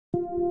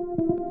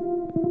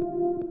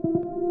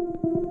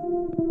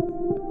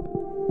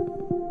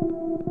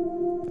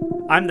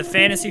I'm the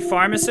Fantasy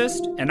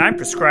Pharmacist, and I'm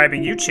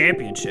prescribing you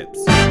championships.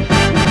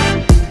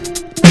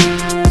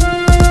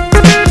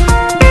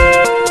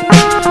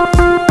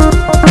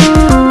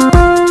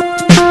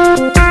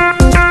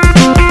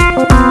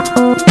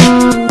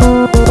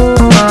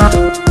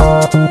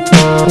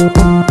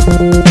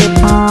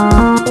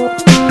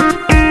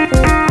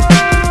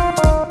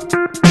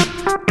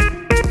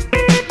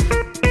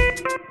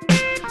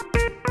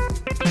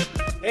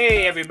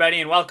 Hey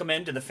everybody, and welcome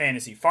into the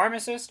Fantasy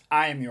Pharmacist.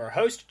 I am your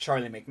host,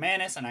 Charlie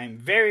McManus, and I'm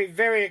very,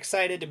 very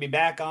excited to be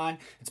back on.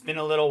 It's been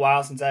a little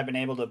while since I've been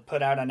able to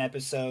put out an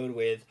episode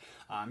with,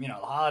 the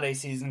holiday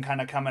season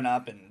kind of coming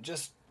up and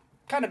just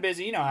kind of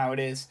busy, you know how it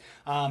is.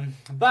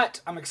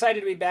 But I'm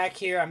excited to be back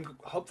here. I'm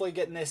hopefully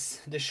getting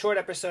this short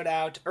episode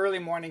out early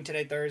morning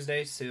today,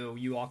 Thursday, so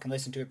you all can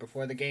listen to it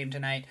before the game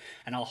tonight.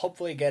 And I'll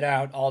hopefully get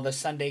out all the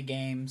Sunday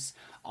games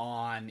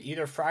on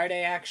either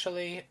Friday,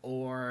 actually,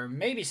 or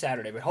maybe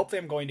Saturday. But hopefully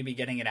I'm going to be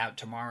getting it out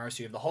tomorrow, so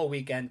you have the whole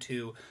weekend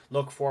to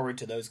look forward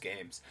to those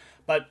games.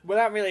 But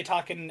without really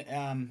talking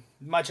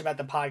much about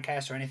the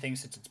podcast or anything,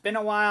 since it's been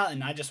a while,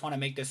 and I just want to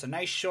make this a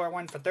nice short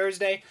one for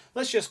Thursday,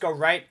 let's just go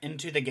right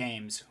into the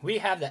games. We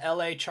have the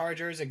LA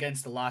Chargers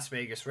against the Las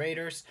Vegas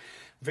Raiders.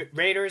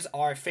 Raiders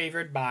are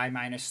favored by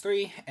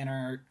 -3 and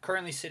are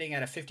currently sitting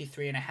at a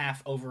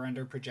 53.5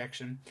 over-under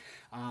projection.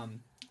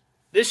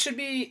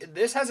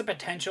 This has a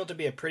potential to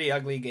be a pretty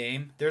ugly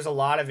game. There's a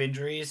lot of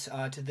injuries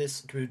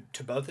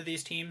to both of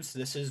these teams.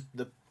 This is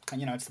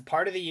it's the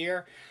part of the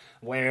year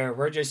where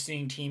we're just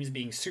seeing teams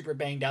being super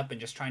banged up and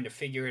just trying to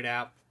figure it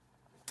out.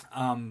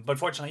 But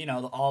fortunately,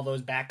 all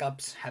those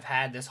backups have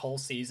had this whole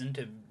season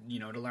to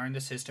learn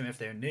the system if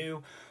they're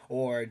new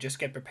or just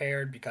get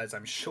prepared, because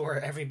I'm sure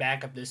every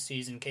backup this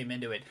season came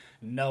into it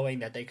knowing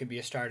that they could be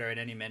a starter at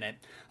any minute.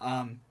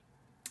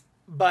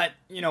 But,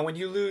 when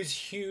you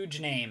lose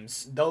huge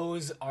names,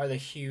 those are the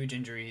huge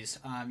injuries.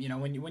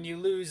 When you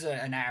lose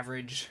an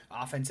average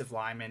offensive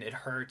lineman, it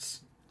hurts,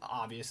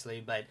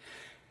 obviously, but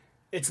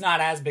it's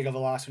not as big of a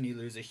loss when you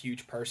lose a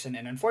huge person.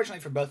 And unfortunately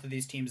for both of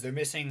these teams, they're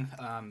missing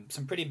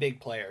some pretty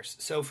big players.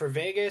 So for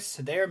Vegas,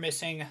 they're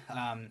missing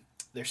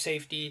their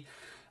safety.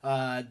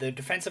 The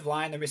defensive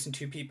line, they're missing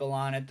 2 people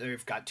on it.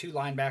 They've got 2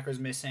 linebackers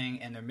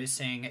missing, and they're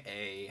missing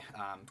a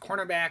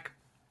cornerback.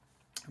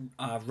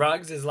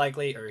 Ruggs is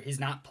likely, or he's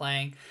not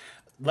playing.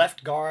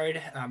 Left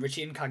guard,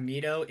 Richie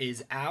Incognito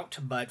is out,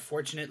 but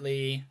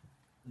fortunately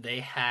they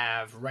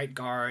have right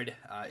guard,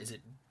 is it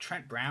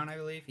Trent Brown, I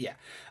believe? Yeah.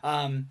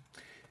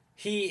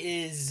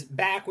 He is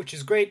back, which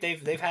is great.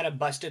 They've had a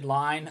busted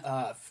line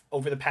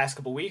over the past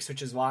couple weeks,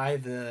 which is why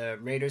the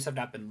Raiders have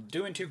not been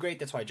doing too great.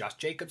 That's why Josh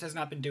Jacobs has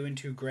not been doing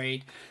too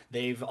great.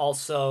 They've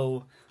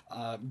also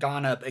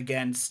gone up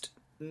against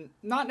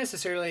not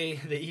necessarily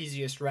the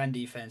easiest run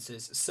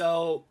defenses.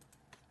 So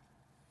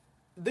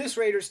this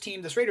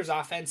Raiders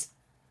offense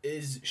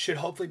should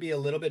hopefully be a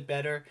little bit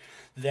better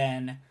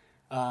than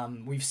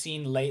we've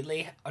seen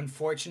lately.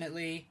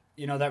 Unfortunately,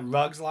 that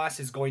Ruggs loss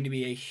is going to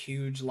be a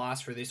huge loss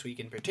for this week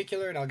in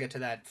particular, and I'll get to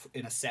that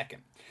in a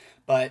second.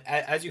 But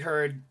as you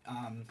heard,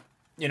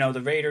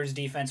 the Raiders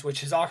defense,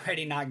 which is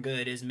already not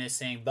good, is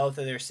missing both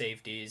of their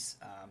safeties.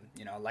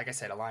 Like I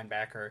said, a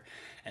linebacker,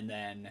 and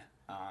then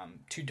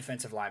 2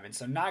 defensive linemen.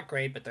 So not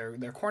great, but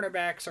their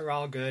cornerbacks are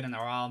all good, and they're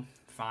all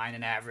fine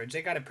and average.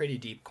 They got a pretty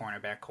deep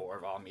cornerback core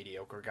of all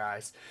mediocre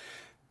guys.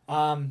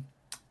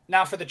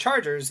 Now for the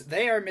Chargers,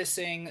 they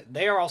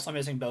are also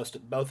missing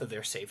both of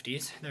their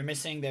safeties. They're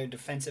missing their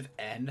defensive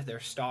end, their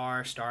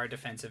star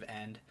defensive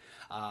end.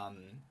 Oh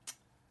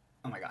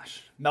my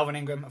gosh. Melvin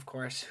Ingram, of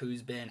course,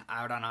 who's been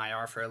out on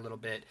IR for a little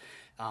bit.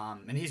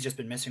 And he's just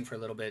been missing for a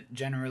little bit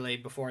generally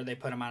before they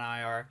put him on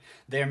IR.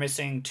 They're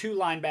missing 2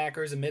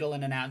 linebackers, a middle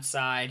and an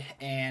outside.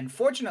 And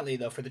fortunately,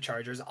 though, for the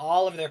Chargers,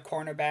 all of their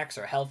cornerbacks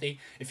are healthy.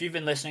 If you've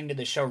been listening to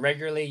the show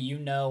regularly, you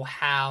know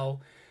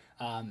how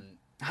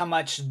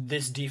much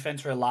this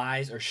defense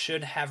relies or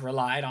should have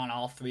relied on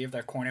all 3 of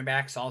their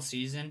cornerbacks all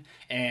season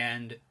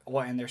and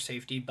their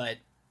safety. But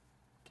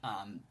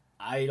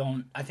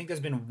I think there's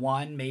been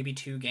 1, maybe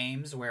 2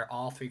 games where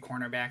all 3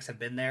 cornerbacks have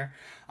been there.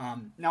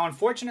 Now,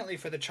 unfortunately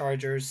for the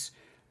Chargers,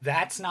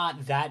 that's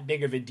not that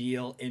big of a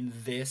deal in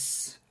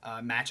this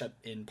matchup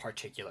in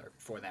particular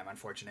for them,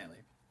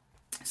 unfortunately.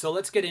 So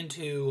let's get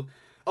into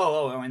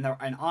and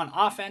on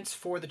offense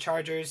for the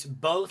Chargers,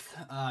 both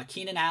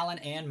Keenan Allen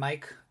and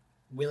Mike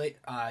Evans.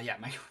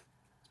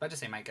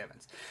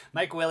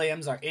 Mike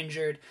Williams are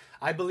injured.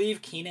 I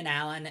believe Keenan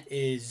Allen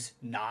is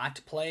not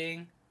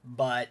playing,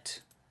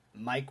 but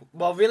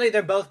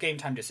they're both game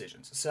time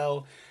decisions.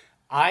 So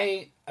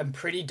I am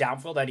pretty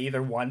doubtful that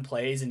either one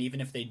plays, and even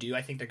if they do,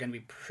 I think they're going to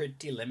be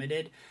pretty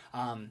limited,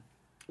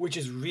 which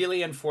is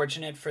really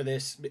unfortunate for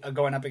this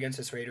going up against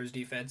this Raiders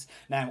defense.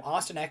 Now,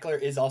 Austin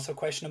Eckler is also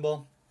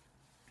questionable.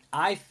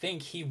 I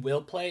think he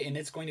will play, and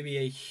it's going to be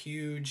a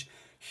huge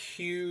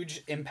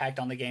impact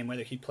on the game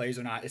whether he plays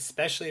or not,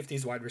 especially if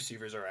these wide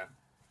receivers are out.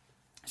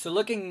 So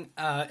looking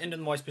into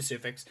the more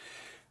specifics,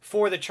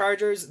 For the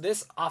Chargers,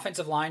 this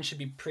offensive line should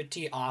be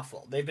pretty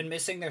awful. They've been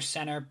missing their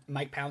center,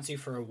 Mike Pouncey,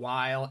 for a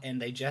while, and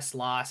they just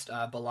lost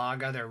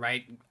Balaga, their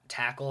right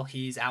tackle.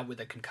 He's out with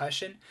a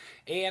concussion.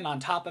 And on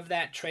top of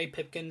that, Trey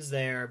Pipkins,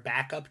 their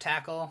backup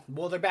tackle.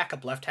 Well, their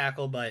backup left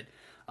tackle, but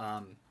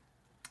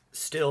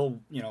still,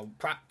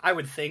 I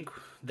would think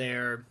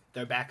their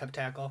backup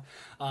tackle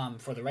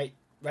for the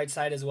right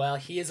side as well.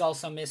 He is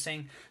also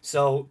missing,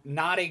 so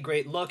not a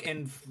great look,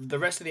 and the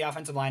rest of the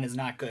offensive line is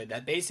not good.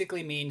 That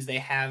basically means they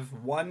have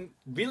one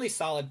really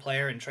solid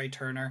player in Trey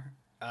Turner.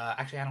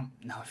 Actually, I don't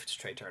know if it's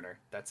Trey Turner.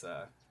 That's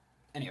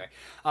anyway.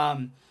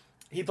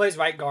 He plays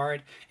right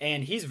guard,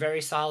 and he's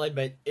very solid,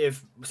 but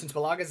since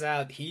Balaga's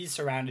out, he's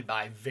surrounded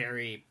by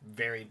very,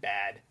 very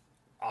bad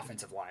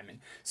offensive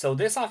linemen. So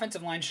this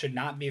offensive line should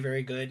not be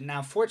very good.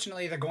 Now,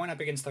 fortunately, they're going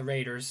up against the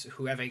Raiders,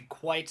 who have a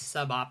quite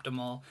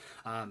suboptimal,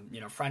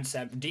 front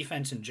set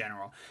defense in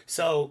general.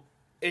 So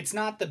it's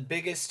not the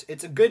biggest.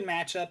 It's a good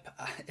matchup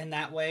in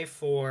that way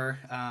for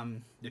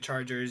the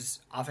Chargers'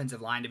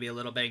 offensive line to be a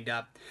little banged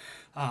up.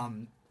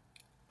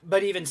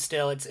 But even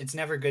still, it's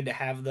never good to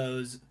have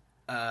those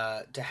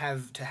to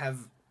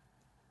have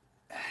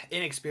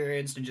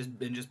inexperienced and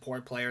just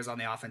poor players on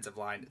the offensive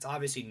line. It's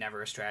obviously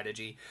never a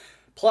strategy.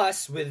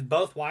 Plus, with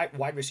both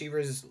wide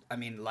receivers,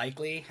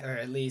 likely, or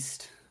at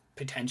least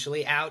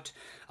potentially out,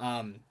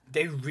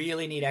 they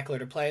really need Eckler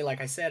to play.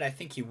 Like I said, I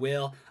think he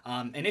will.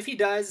 And if he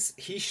does,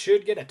 he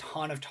should get a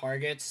ton of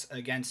targets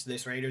against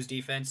this Raiders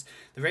defense.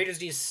 The Raiders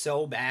D is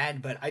so bad,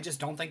 but I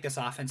just don't think this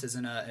offense is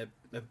in a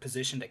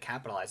position to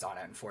capitalize on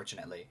it,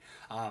 unfortunately.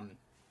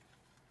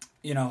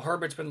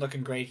 Herbert's been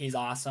looking great. He's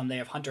awesome. They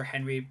have Hunter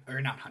Henry,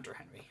 Hunter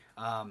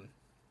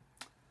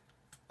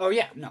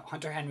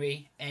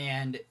Henry,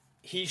 and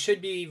he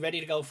should be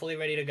fully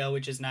ready to go,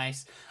 which is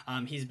nice.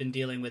 He's been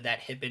dealing with that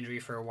hip injury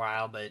for a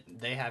while, but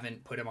they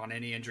haven't put him on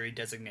any injury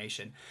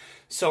designation.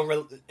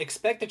 So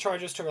expect the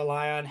Chargers to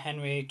rely on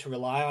Henry, to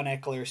rely on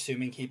Eckler,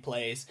 assuming he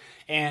plays.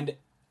 And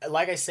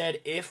like I said,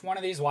 if one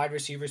of these wide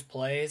receivers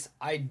plays,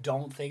 I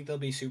don't think they'll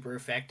be super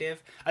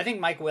effective. I think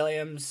Mike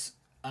Williams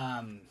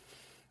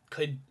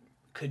could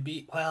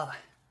be,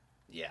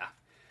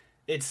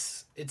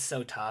 it's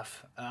so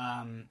tough.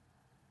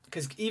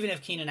 Because even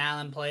if Keenan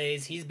Allen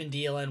plays, he's been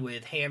dealing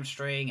with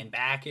hamstring and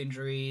back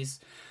injuries.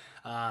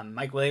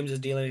 Mike Williams is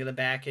dealing with a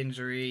back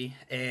injury.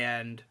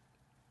 And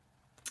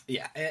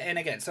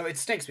again, so it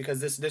stinks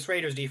because this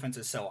Raiders defense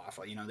is so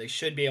awful. They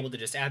should be able to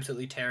just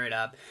absolutely tear it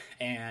up.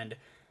 And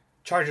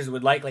Chargers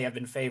would likely have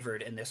been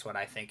favored in this one,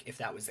 I think, if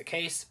that was the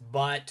case.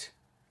 But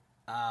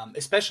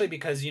especially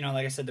because,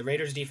 like I said, the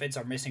Raiders defense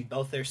are missing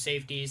both their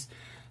safeties.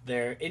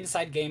 Their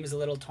inside game is a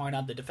little torn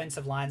up. The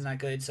defensive line's not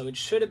good. So it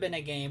should have been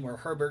a game where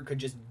Herbert could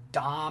just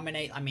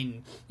dominate.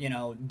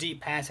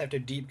 Deep pass after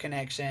deep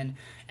connection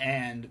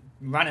and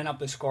running up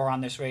the score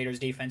on this Raiders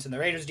defense. And the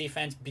Raiders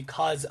defense,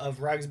 because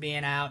of Ruggs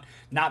being out,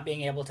 not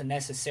being able to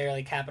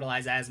necessarily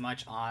capitalize as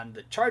much on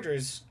the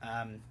Chargers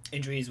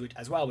injuries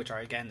as well, which are,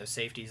 again, the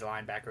safeties,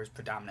 linebackers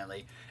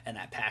predominantly, and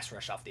that pass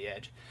rush off the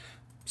edge.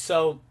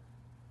 So,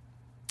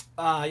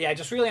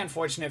 just really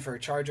unfortunate for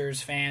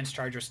Chargers fans,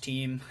 Chargers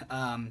team.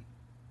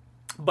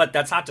 But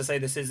that's not to say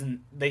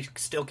they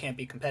still can't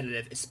be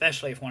competitive,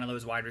 especially if one of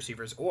those wide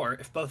receivers or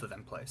if both of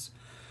them plays.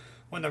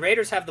 When the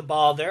Raiders have the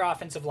ball, their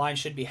offensive line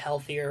should be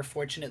healthier.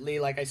 Fortunately,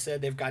 like I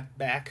said, they've got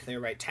back their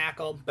right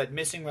tackle, but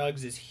missing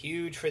Ruggs is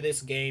huge for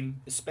this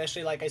game,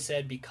 especially, like I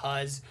said,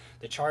 because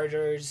the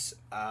Chargers,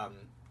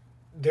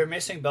 they're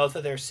missing both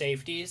of their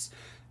safeties,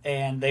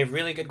 and they have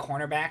really good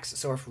cornerbacks.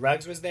 So if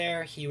Ruggs was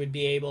there,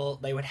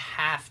 they would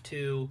have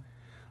to...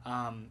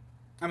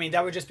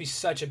 that would just be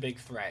such a big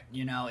threat,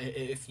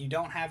 if you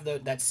don't have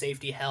that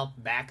safety help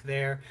back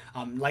there.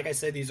 Like I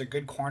said, these are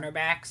good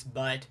cornerbacks,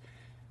 but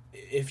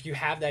if you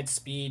have that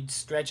speed,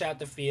 stretch out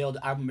the field,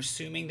 I'm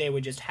assuming they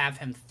would just have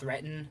him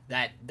threaten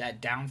that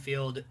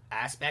downfield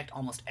aspect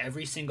almost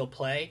every single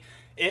play,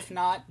 if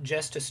not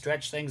just to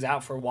stretch things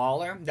out for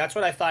Waller. That's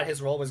what I thought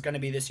his role was going to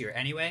be this year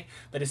anyway,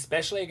 but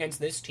especially against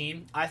this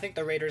team, I think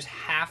the Raiders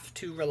have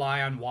to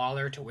rely on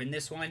Waller to win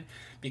this one,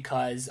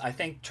 because I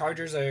think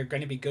Chargers are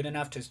going to be good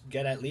enough to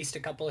get at least a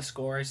couple of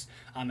scores,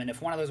 and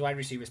if one of those wide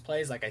receivers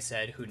plays, like I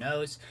said, who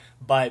knows,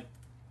 but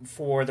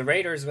for the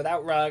Raiders,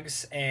 without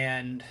Ruggs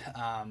and,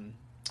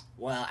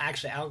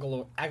 actually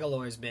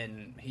Aguilar's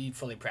he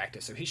fully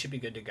practiced, so he should be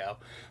good to go,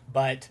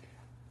 but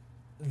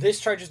this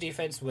Chargers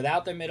defense,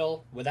 without their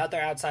middle, without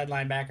their outside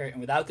linebacker, and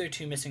without their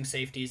two missing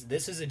safeties,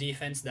 this is a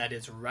defense that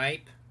is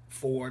ripe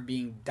for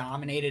being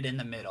dominated in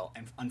the middle.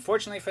 And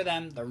unfortunately for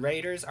them, the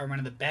Raiders are one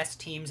of the best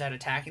teams at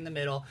attacking the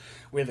middle,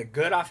 with a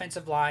good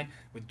offensive line,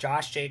 with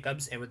Josh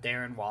Jacobs and with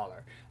Darren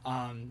Waller.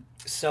 And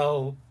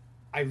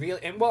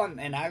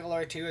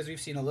Aguilar too, as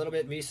we've seen a little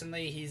bit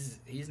recently,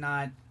 he's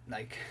not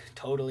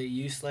totally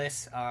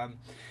useless.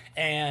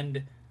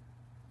 And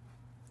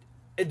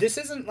this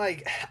isn't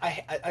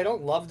I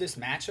don't love this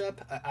matchup.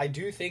 I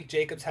do think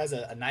Jacobs has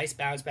a nice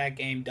bounce back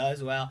game,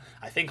 does well.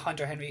 I think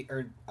Hunter Henry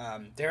or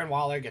Darren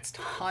Waller gets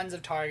tons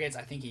of targets.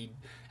 I think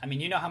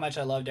you know how much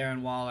I love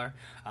Darren Waller.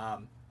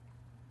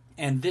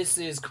 And this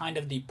is kind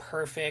of the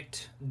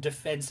perfect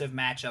defensive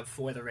matchup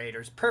for the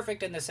Raiders.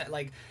 Perfect in the sense,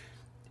 like,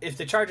 if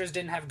the Chargers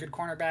didn't have good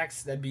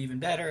cornerbacks, that'd be even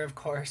better, of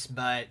course.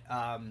 But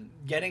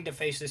getting to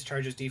face this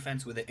Chargers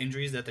defense with the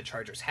injuries that the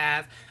Chargers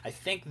have, I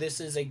think this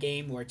is a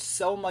game where it's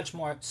so much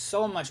more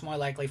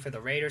likely for the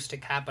Raiders to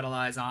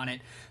capitalize on it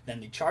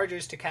than the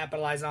Chargers to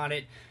capitalize on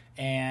it.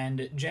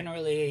 And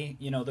generally,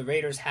 the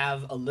Raiders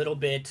have a little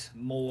bit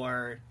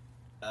more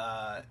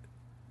to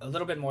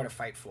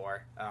fight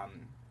for.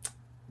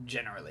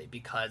 Generally,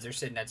 because they're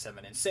sitting at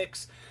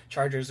 7-6,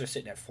 Chargers are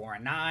sitting at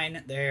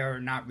 4-9.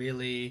 They're not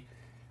really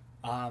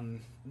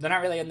in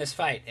this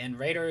fight, and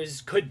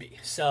Raiders could be.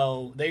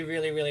 So they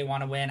really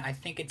want to win. I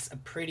think it's a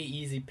pretty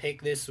easy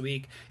pick this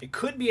week. It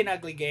could be an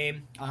ugly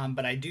game,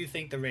 but I do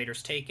think the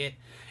Raiders take it,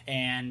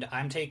 and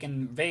I'm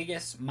taking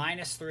Vegas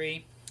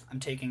 -3. I'm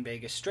taking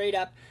Vegas straight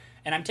up,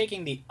 and I'm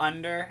taking the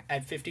under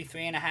at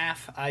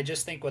 53.5. I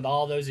just think with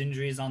all those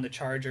injuries on the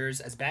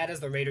Chargers, as bad as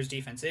the Raiders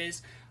defense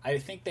is, I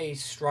think they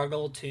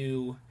struggle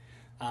to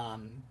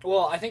dominate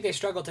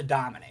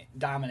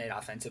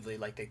offensively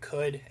like they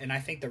could, and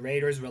I think the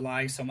Raiders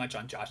relying so much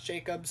on Josh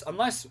Jacobs,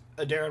 unless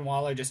Darren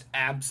Waller just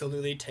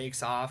absolutely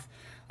takes off,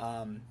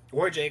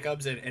 or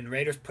Jacobs, and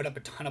Raiders put up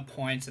a ton of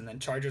points, and then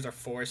Chargers are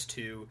forced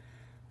to.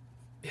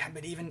 Yeah,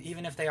 but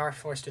even if they are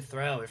forced to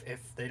throw,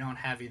 if they don't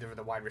have either of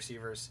the wide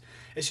receivers,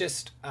 it's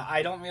just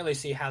I don't really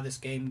see how this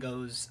game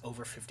goes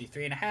over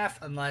 53.5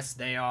 unless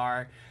they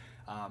are,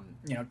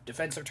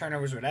 defensive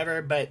turnovers,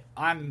 whatever. But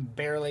I'm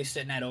barely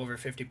sitting at over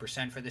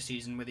 50% for the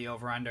season with the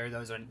over/under.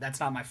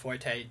 That's not my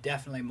forte.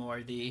 Definitely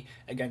more the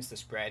against the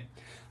spread.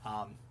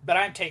 But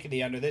I'm taking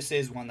the under. This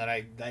is one that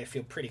I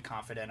feel pretty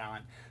confident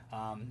on.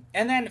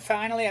 And then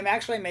finally, I'm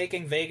actually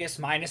making Vegas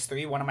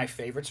 -3 one of my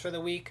favorites for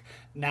the week.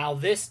 Now,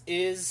 this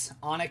is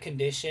on a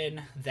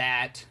condition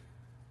that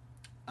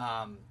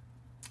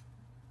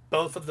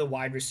both of the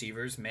wide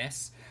receivers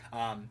miss.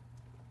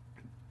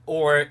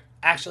 Or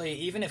actually,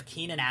 even if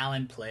Keenan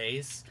Allen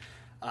plays,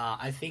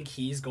 I think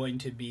he's going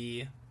to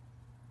be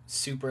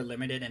super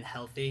limited and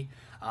healthy.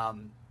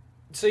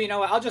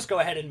 So, I'll just go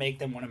ahead and make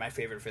them one of my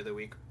favorite for the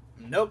week.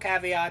 No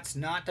caveats,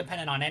 not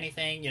dependent on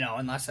anything,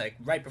 unless like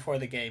right before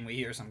the game we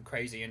hear some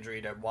crazy injury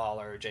to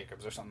Waller or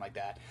Jacobs or something like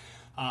that.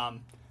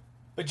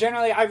 But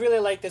generally, I really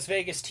like this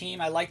Vegas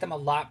team. I like them a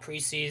lot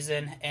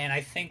preseason, and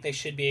I think they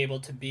should be able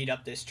to beat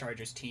up this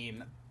Chargers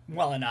team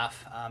well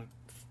enough.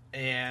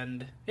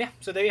 And yeah,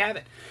 so there you have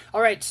it.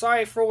 All right,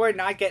 sorry for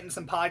not getting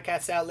some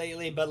podcasts out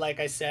lately, but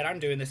like I said, I'm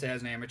doing this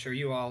as an amateur.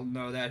 You all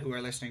know that who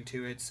are listening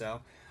to it.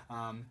 So,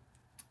 and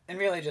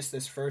really just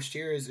this first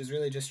year is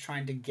really just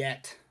trying to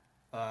get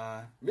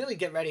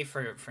ready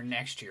for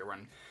next year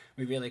when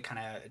we really kind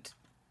of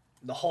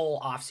the whole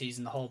off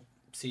season, the whole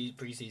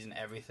preseason,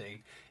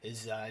 everything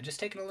is just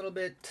taking a little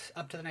bit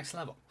up to the next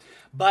level.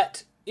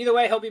 But either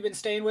way, hope you've been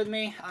staying with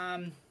me,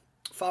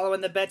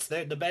 following the bets.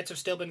 The bets have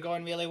still been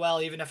going really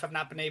well, even if I've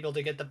not been able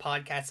to get the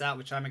podcasts out,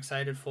 which I'm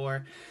excited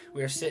for.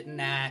 We're sitting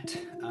at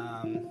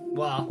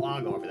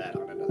I'll go over that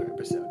on another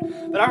episode.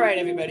 But all right,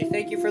 everybody,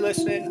 thank you for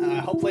listening.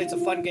 Hopefully it's a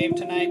fun game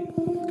tonight.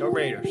 Go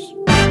Raiders.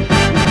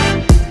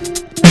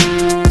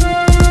 Thank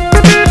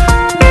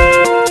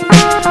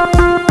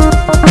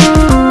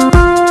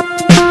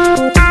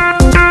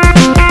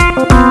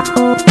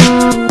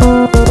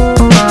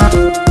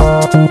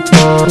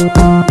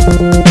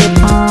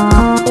you.